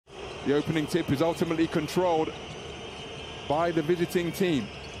The opening tip is ultimately controlled by the visiting team.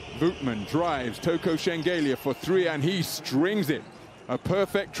 Voetman drives Toko Shengelia for three, and he strings it. A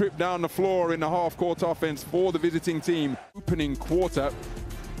perfect trip down the floor in the half-court offense for the visiting team. Opening quarter.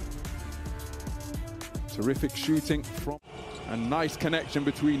 Terrific shooting from, a nice connection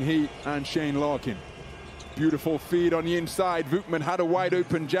between he and Shane Larkin. Beautiful feed on the inside. Voetman had a wide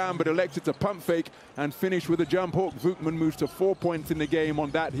open jam but elected to pump fake and finish with a jump hook. Voetman moves to 4 points in the game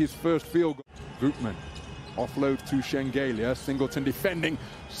on that, his first field goal. Voetman offload to Shengelia. Singleton defending.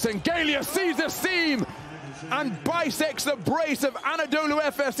 Shengelia sees the seam and bisects the brace of Anadolou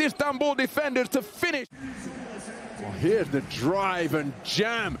Efes Istanbul defenders to finish. Well, here's the drive and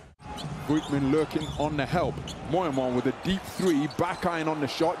jam. Voetman lurking on the help. Moyamon with a deep three, back iron on the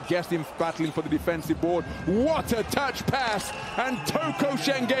shot. Guessed him battling for the defensive board. What a touch pass! And Toko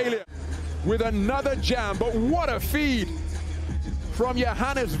Shengelia with another jam, but what a feed from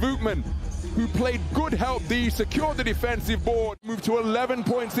Johannes Voetman, who played good help D, secured the defensive board, moved to 11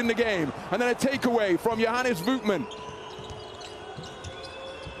 points in the game, and then a takeaway from Johannes Voetman.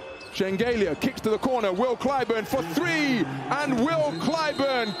 Shengelia kicks to the corner, Will Clyburn for three, and Will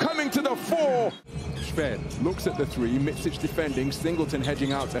Clyburn coming to the fore. Sved looks at the three, Mitsic defending, Singleton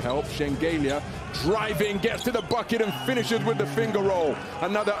hedging out to help. Shengelia driving, gets to the bucket and finishes with the finger roll.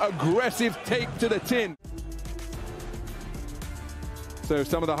 Another aggressive take to the tin. So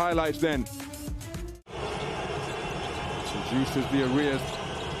some of the highlights then. Reduces the arrears.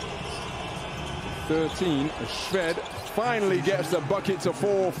 13, Sved finally gets the bucket to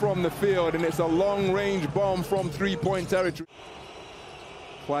fall from the field, and it's a long-range bomb from three-point territory.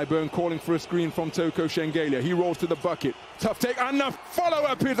 Clyburn calling for a screen from Toko Shengelia. He rolls to the bucket. Tough take, and the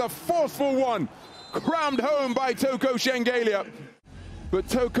follow-up is a forceful one. Crammed home by Toko Shengelia. But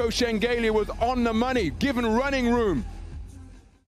Toko Shengelia was on the money, given running room.